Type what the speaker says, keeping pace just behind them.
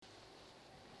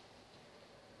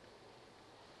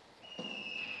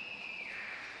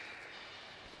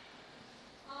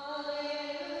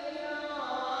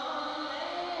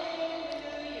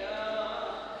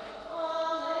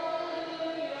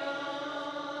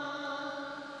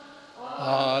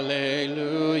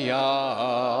Alleluia,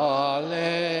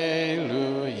 Alleluia.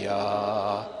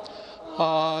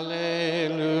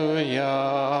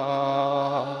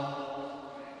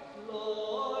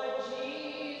 Lord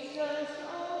Jesus,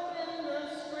 open the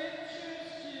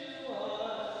scriptures to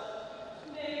us.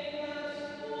 Make us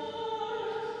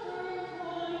words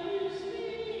when you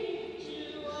speak to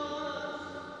us.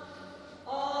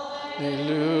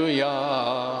 Alleluia,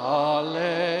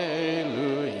 Alleluia,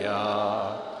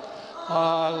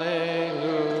 Alleluia.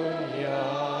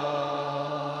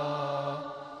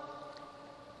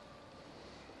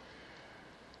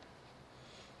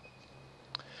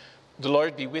 The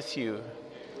Lord be with you.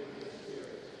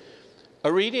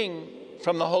 A reading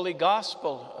from the Holy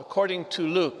Gospel according to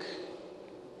Luke.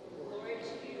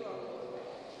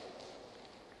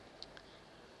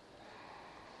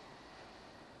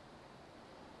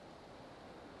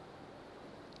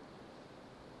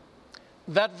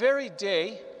 That very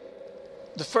day,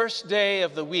 the first day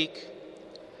of the week,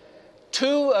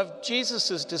 two of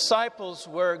Jesus' disciples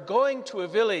were going to a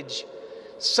village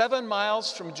 7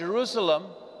 miles from Jerusalem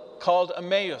called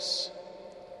Emmaus.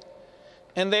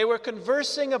 And they were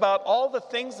conversing about all the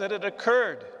things that had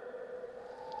occurred.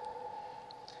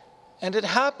 And it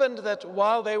happened that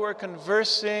while they were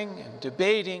conversing and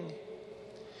debating,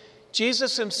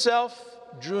 Jesus himself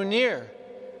drew near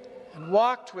and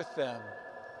walked with them.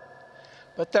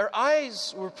 But their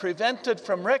eyes were prevented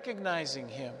from recognizing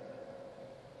him.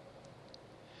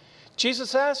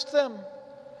 Jesus asked them,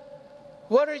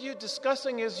 "What are you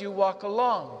discussing as you walk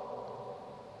along?"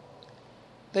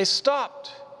 They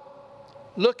stopped,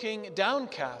 looking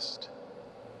downcast.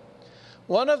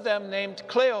 One of them, named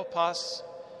Cleopas,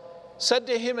 said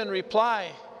to him in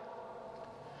reply,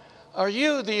 "Are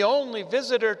you the only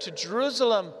visitor to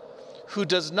Jerusalem who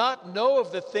does not know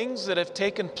of the things that have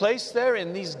taken place there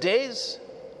in these days?"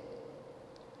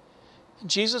 And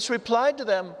Jesus replied to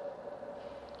them,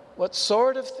 "What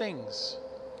sort of things?"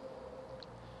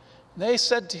 And they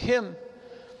said to him,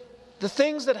 "The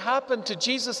things that happened to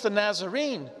Jesus the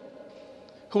Nazarene,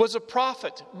 who was a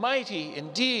prophet, mighty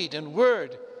in deed and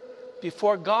word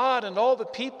before God and all the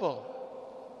people.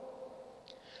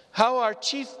 How our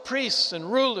chief priests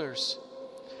and rulers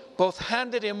both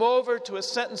handed him over to a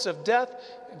sentence of death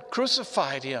and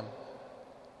crucified him.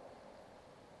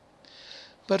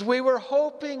 But we were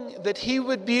hoping that he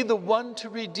would be the one to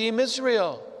redeem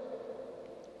Israel.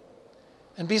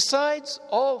 And besides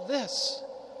all this,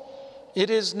 it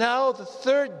is now the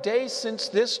 3rd day since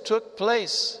this took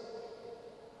place.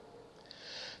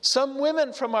 Some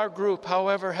women from our group,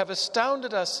 however, have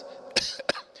astounded us.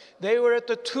 They were at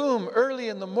the tomb early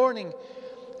in the morning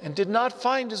and did not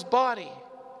find his body.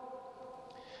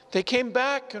 They came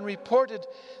back and reported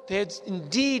they had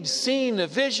indeed seen a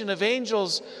vision of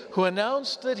angels who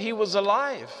announced that he was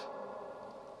alive.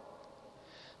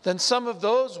 Then some of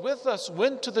those with us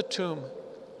went to the tomb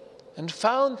and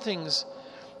found things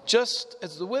just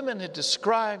as the women had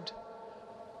described,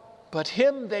 but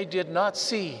him they did not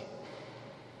see."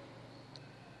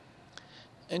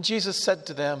 And Jesus said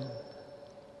to them,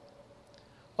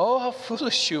 "Oh, how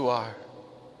foolish you are!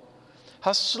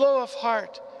 How slow of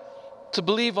heart to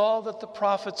believe all that the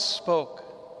prophets spoke.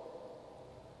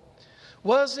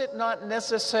 Was it not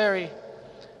necessary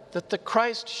that the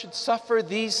Christ should suffer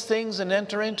these things and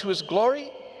enter into his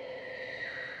glory?"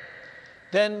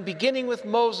 Then, beginning with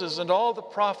Moses and all the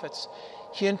prophets,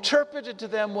 he interpreted to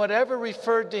them whatever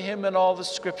referred to him in all the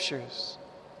scriptures.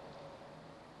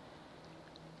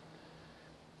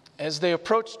 As they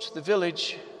approached the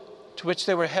village to which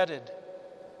they were headed,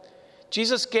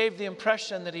 Jesus gave the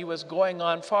impression that he was going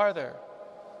on farther.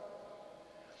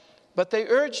 But they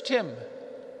urged him,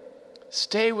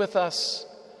 "Stay with us,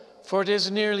 for it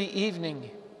is nearly evening,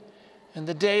 and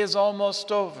the day is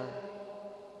almost over."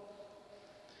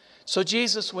 So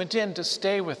Jesus went in to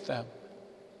stay with them.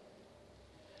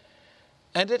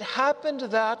 And it happened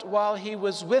that while he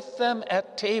was with them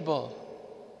at table,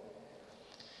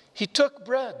 he took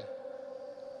bread,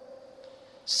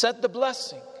 said the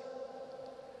blessing,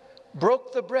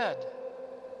 broke the bread,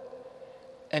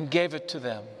 and gave it to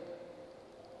them.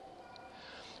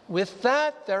 With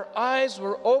that, their eyes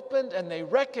were opened and they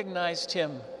recognized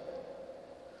him,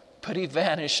 but he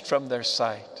vanished from their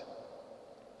sight.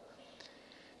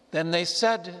 Then they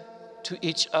said to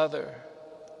each other,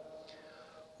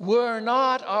 "Were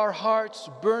not our hearts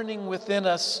burning within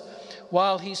us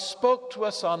while he spoke to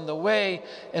us on the way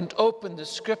and opened the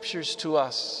scriptures to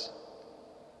us?"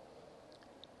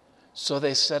 So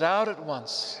they set out at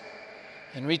once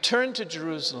and returned to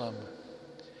Jerusalem,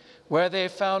 where they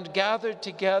found gathered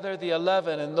together the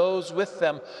 11 and those with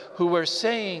them who were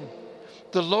saying,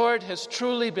 The Lord has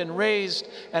truly been raised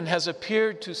and has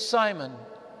appeared to Simon.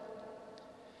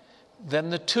 Then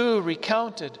the two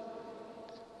recounted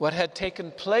what had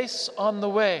taken place on the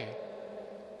way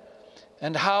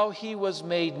and how he was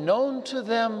made known to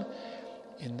them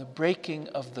in the breaking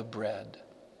of the bread.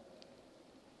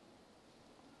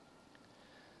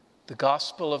 The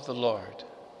Gospel of the Lord.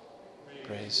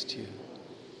 Praise to you.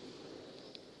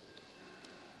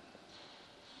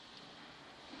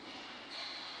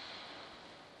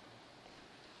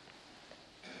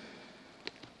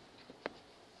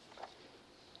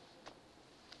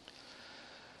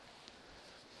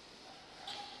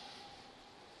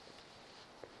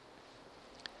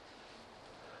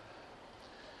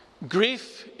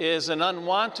 Grief is an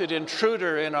unwanted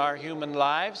intruder in our human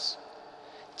lives.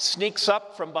 It sneaks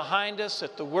up from behind us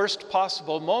at the worst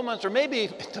possible moment, or maybe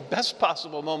at the best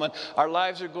possible moment. Our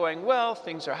lives are going well,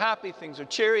 things are happy, things are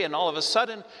cheery, and all of a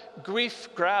sudden, grief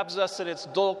grabs us in its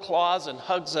dull claws and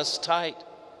hugs us tight.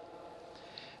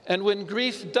 And when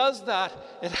grief does that,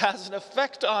 it has an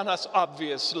effect on us,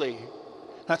 obviously.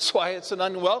 That's why it's an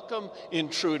unwelcome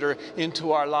intruder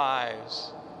into our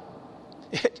lives.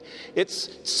 It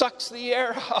sucks the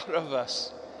air out of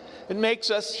us. It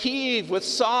makes us heave with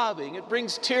sobbing. It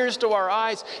brings tears to our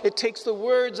eyes. It takes the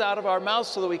words out of our mouths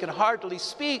so that we can hardly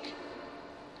speak.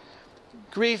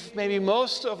 Grief, maybe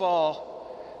most of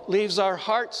all, leaves our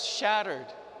hearts shattered,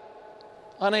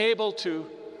 unable to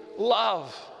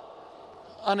love,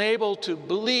 unable to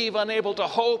believe, unable to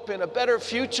hope in a better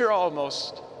future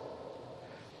almost.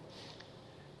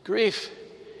 Grief,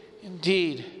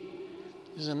 indeed,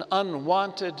 is an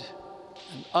unwanted,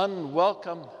 an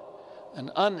unwelcome,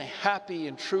 an unhappy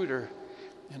intruder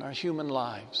in our human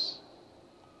lives.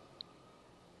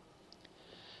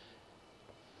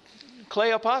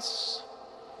 Cleopas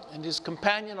and his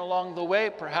companion along the way,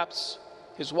 perhaps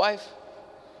his wife,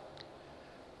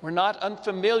 were not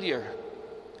unfamiliar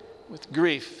with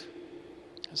grief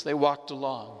as they walked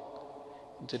along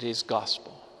in today's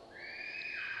gospel.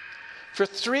 For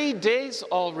 3 days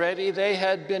already, they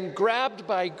had been grabbed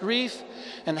by grief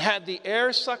and had the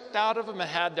air sucked out of them and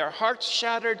had their hearts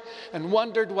shattered and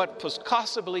wondered what was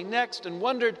possibly next and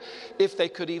wondered if they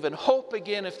could even hope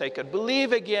again, if they could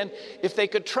believe again, if they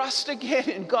could trust again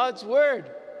in God's word.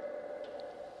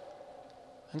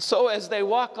 And so as they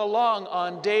walk along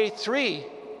on day 3,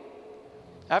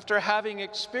 after having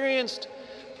experienced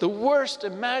the worst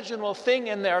imaginable thing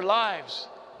in their lives,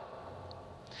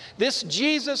 this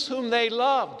Jesus whom they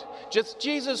loved, just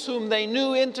Jesus whom they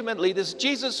knew intimately, this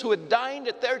Jesus who had dined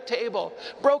at their table,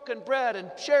 broken bread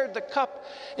and shared the cup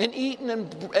and eaten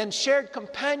and shared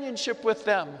companionship with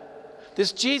them.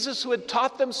 This Jesus who had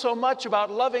taught them so much about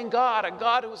loving God, a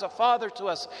God who was a father to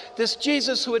us. This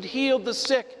Jesus who had healed the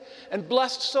sick and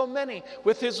blessed so many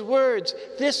with his words.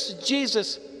 This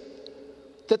Jesus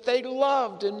that they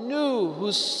loved and knew,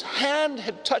 whose hand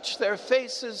had touched their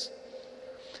faces.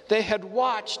 They had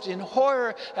watched in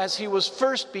horror as he was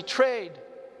first betrayed.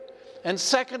 And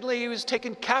secondly, he was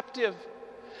taken captive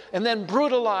and then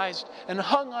brutalized and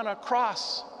hung on a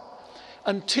cross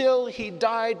until he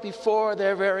died before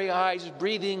their very eyes,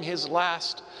 breathing his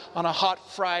last on a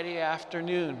hot Friday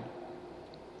afternoon.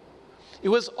 It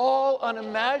was all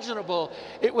unimaginable.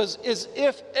 It was as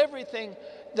if everything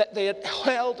that they had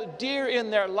held dear in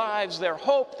their lives, their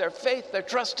hope, their faith, their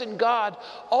trust in God,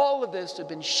 all of this had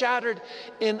been shattered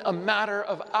in a matter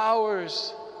of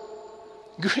hours.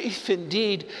 Grief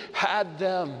indeed had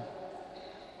them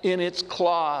in its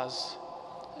claws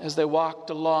as they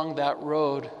walked along that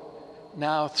road,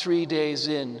 now 3 days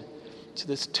in to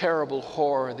this terrible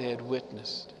horror they had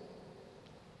witnessed.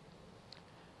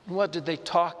 And what did they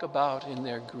talk about in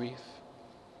their grief?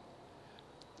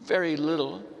 Very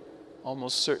little.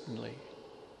 Almost certainly.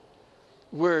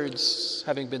 Words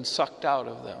having been sucked out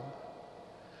of them.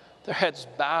 Their heads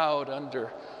bowed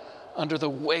under the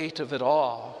weight of it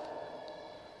all.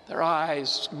 Their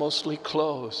eyes mostly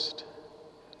closed.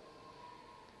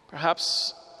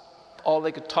 Perhaps all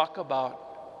they could talk about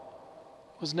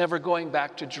was never going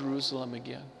back to Jerusalem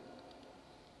again.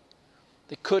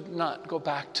 They could not go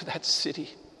back to that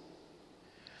city.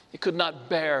 They could not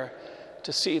bear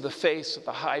to see the face of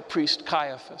the high priest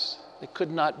Caiaphas. They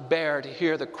could not bear to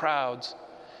hear the crowds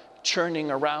churning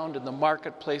around in the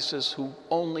marketplaces who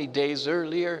only days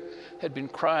earlier had been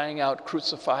crying out,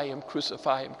 "Crucify him,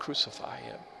 crucify him, crucify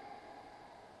him."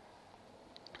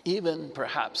 Even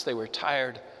perhaps they were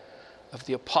tired of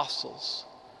the apostles,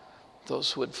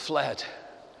 those who had fled,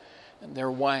 and their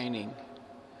whining,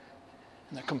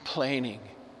 and their complaining,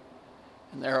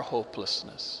 and their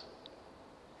hopelessness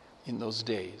in those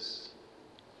days.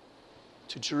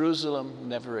 To Jerusalem,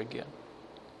 never again.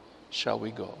 shall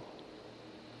we go?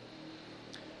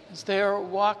 As they are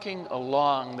walking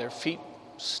along, their feet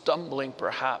stumbling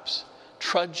perhaps,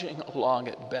 trudging along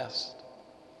at best,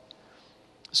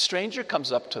 a stranger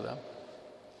comes up to them.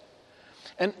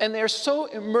 And they're so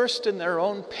immersed in their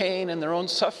own pain and their own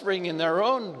suffering and their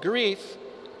own grief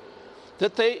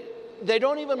that they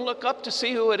don't even look up to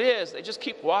see who it is. They just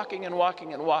keep walking and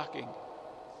walking and walking.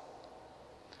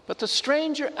 But the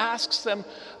stranger asks them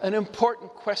an important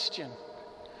question.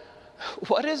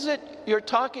 What is it you're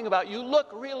talking about? You look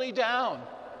really down.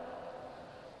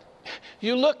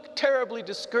 You look terribly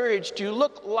discouraged. You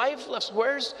look lifeless.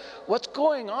 What's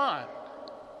going on?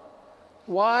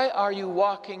 Why are you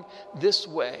walking this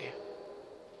way?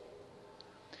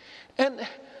 And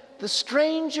the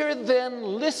stranger then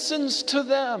listens to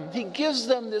them. He gives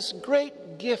them this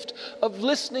great gift of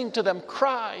listening to them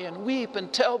cry and weep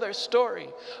and tell their story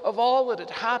of all that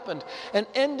had happened, and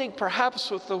ending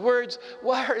perhaps with the words,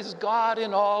 "Where is God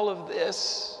in all of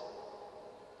this?"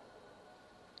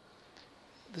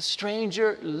 The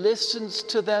stranger listens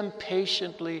to them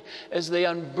patiently as they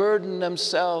unburden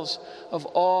themselves of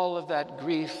all of that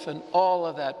grief and all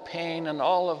of that pain and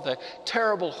all of the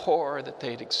terrible horror that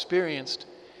they'd experienced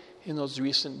in those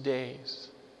recent days.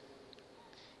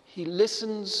 He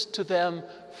listens to them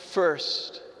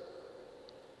first.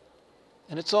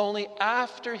 And it's only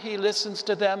after he listens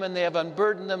to them and they have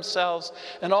unburdened themselves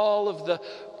and all of the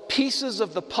pieces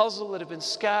of the puzzle that have been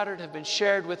scattered have been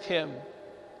shared with him,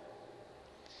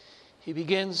 he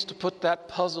begins to put that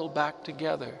puzzle back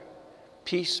together,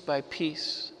 piece by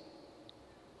piece,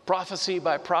 prophecy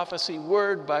by prophecy,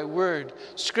 word by word,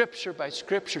 scripture by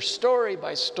scripture, story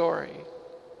by story,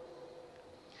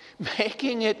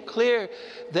 making it clear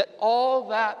that all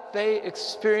that they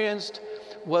experienced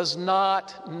was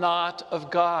not of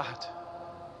God.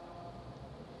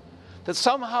 That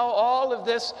somehow all of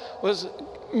this was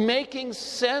making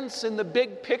sense in the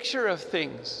big picture of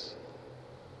things.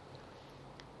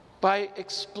 By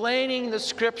explaining the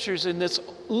scriptures in this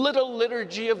little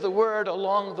liturgy of the word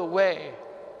along the way,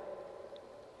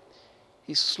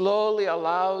 he slowly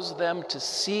allows them to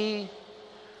see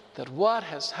that what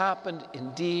has happened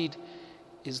indeed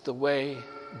is the way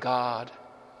of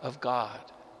God.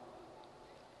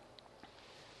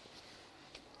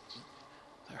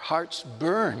 Their hearts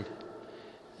burn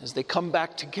as they come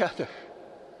back together.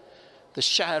 The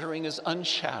shattering is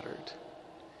unshattered.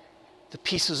 The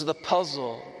pieces of the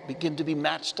puzzle begin to be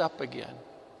matched up again.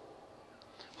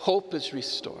 Hope is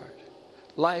restored.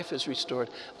 Life is restored.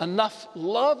 Enough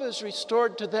love is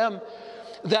restored to them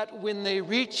that when they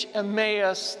reach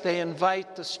Emmaus, they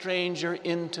invite the stranger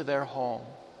into their home.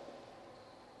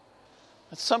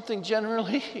 That's something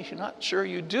generally you're not sure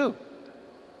you do.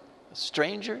 A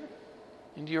stranger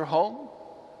into your home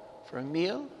for a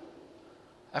meal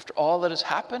after all that has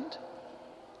happened.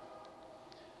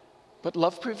 But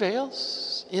love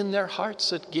prevails in their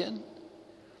hearts again,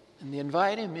 and they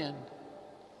invite him in.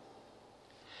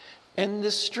 And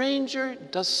the stranger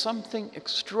does something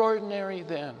extraordinary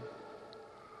then.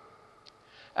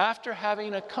 After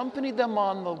having accompanied them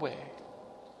on the way,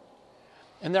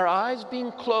 and their eyes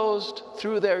being closed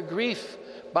through their grief,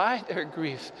 by their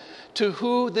grief, to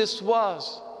who this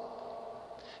was,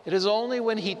 it is only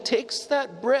when he takes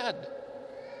that bread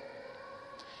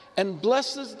and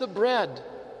blesses the bread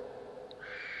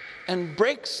and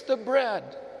breaks the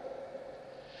bread,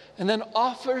 and then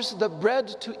offers the bread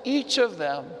to each of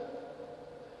them,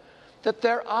 that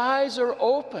their eyes are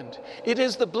opened. It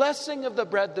is the blessing of the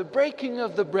bread, the breaking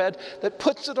of the bread, that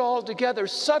puts it all together.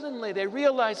 Suddenly they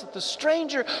realize that the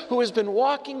stranger who has been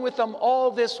walking with them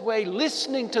all this way,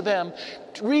 listening to them,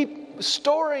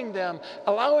 restoring them,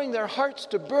 allowing their hearts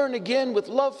to burn again with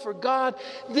love for God,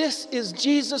 this is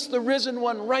Jesus, the risen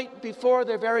one, right before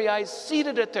their very eyes,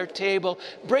 seated at their table,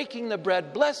 breaking the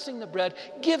bread, blessing the bread,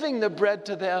 giving the bread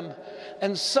to them.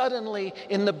 And suddenly,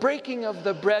 in the breaking of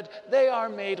the bread, they are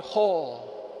made whole,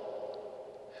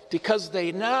 because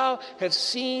they now have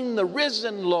seen the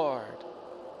risen Lord,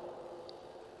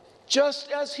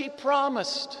 just as he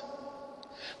promised,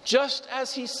 just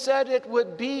as he said it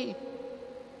would be.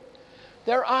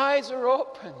 Their eyes are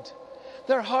opened.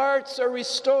 Their hearts are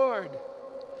restored.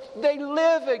 They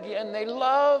live again. They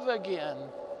love again.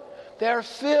 They are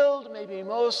filled, maybe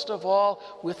most of all,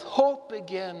 with hope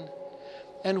again.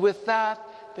 And with that,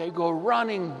 they go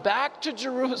running back to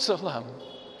Jerusalem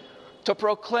to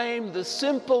proclaim the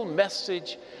simple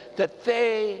message that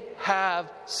they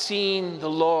have seen the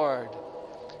Lord,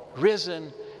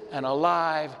 risen and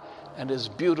alive and as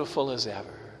beautiful as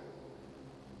ever.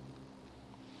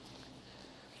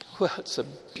 Well, it's a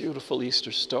beautiful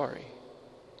Easter story.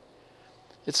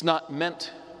 It's not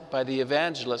meant by the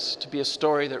evangelists to be a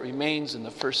story that remains in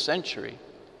the first century,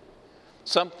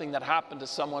 something that happened to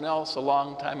someone else a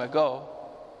long time ago,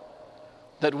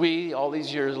 that we, all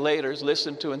these years later,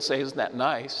 listen to and say, isn't that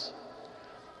nice?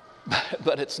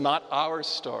 But it's not our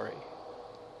story.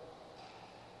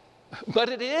 But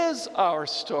it is our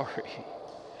story.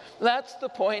 That's the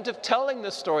point of telling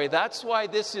the story. That's why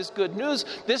this is good news.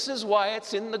 This is why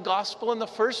it's in the gospel in the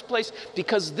first place,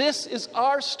 because this is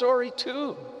our story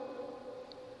too.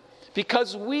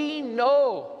 Because we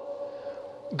know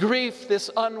grief, this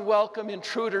unwelcome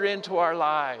intruder into our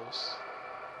lives.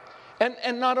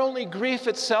 And not only grief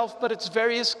itself, but its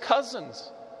various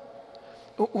cousins.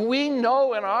 We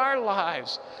know in our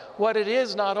lives what it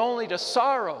is not only to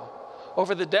sorrow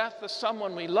over the death of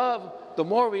someone we love. The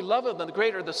more we love them, the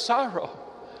greater the sorrow.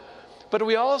 But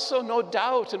we also know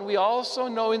doubt, and we also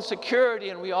know insecurity,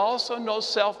 and we also know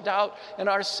self-doubt in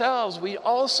ourselves. We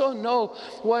also know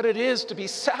what it is to be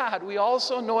sad. We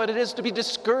also know what it is to be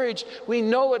discouraged. We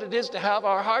know what it is to have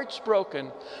our hearts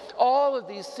broken. All of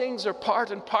these things are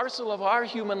part and parcel of our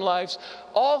human lives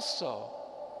also.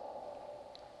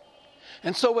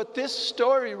 And so what this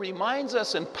story reminds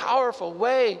us in a powerful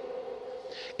way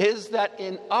is that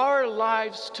in our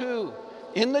lives too,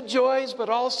 in the joys, but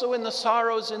also in the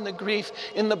sorrows, in the grief,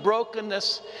 in the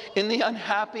brokenness, in the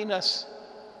unhappiness,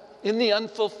 in the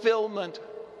unfulfillment,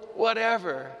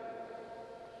 whatever,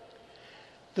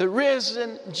 the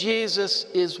risen Jesus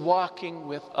is walking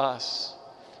with us,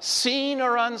 seen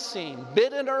or unseen,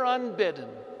 bidden or unbidden,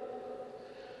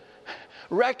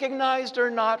 recognized or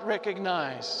not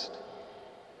recognized.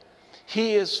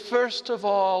 He is first of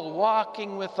all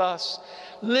walking with us,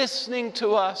 listening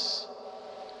to us,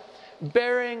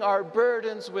 bearing our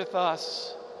burdens with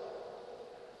us,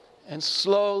 and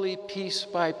slowly, piece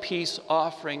by piece,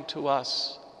 offering to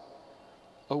us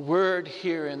a word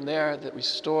here and there that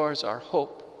restores our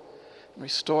hope,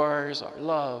 restores our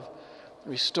love,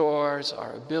 restores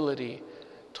our ability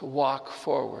to walk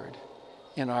forward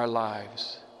in our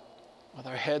lives with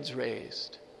our heads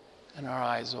raised and our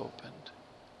eyes opened.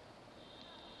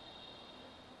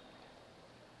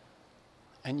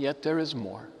 And yet there is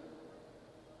more.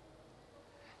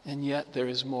 And yet there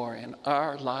is more in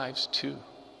our lives too.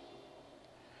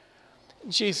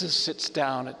 Jesus sits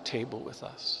down at table with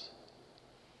us.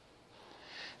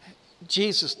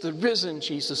 Jesus, the risen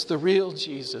Jesus, the real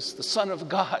Jesus, the Son of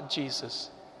God Jesus,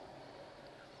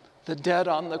 the dead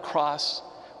on the cross,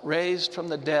 raised from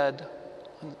the dead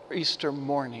on Easter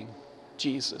morning,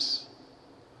 Jesus.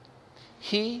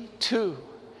 He too,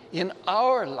 in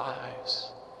our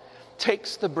lives,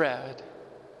 takes the bread,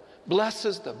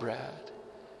 blesses the bread,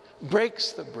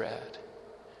 breaks the bread,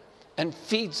 and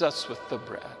feeds us with the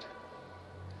bread.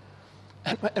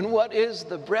 And what is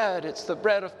the bread? It's the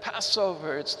bread of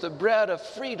Passover. It's the bread of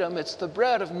freedom. It's the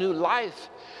bread of new life.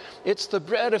 It's the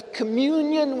bread of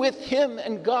communion with Him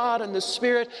and God and the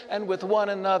Spirit and with one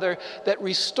another that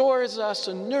restores us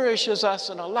and nourishes us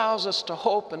and allows us to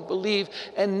hope and believe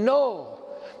and know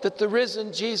that the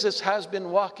risen Jesus has been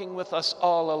walking with us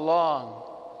all along,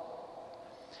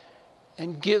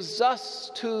 and gives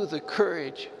us too the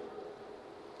courage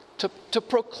to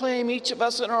proclaim, each of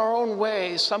us in our own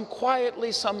way, some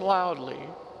quietly, some loudly.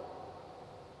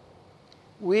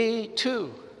 We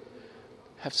too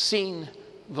have seen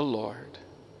the Lord.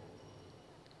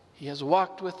 He has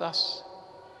walked with us,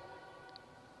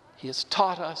 He has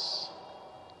taught us,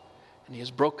 and He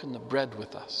has broken the bread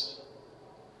with us.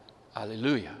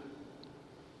 Hallelujah.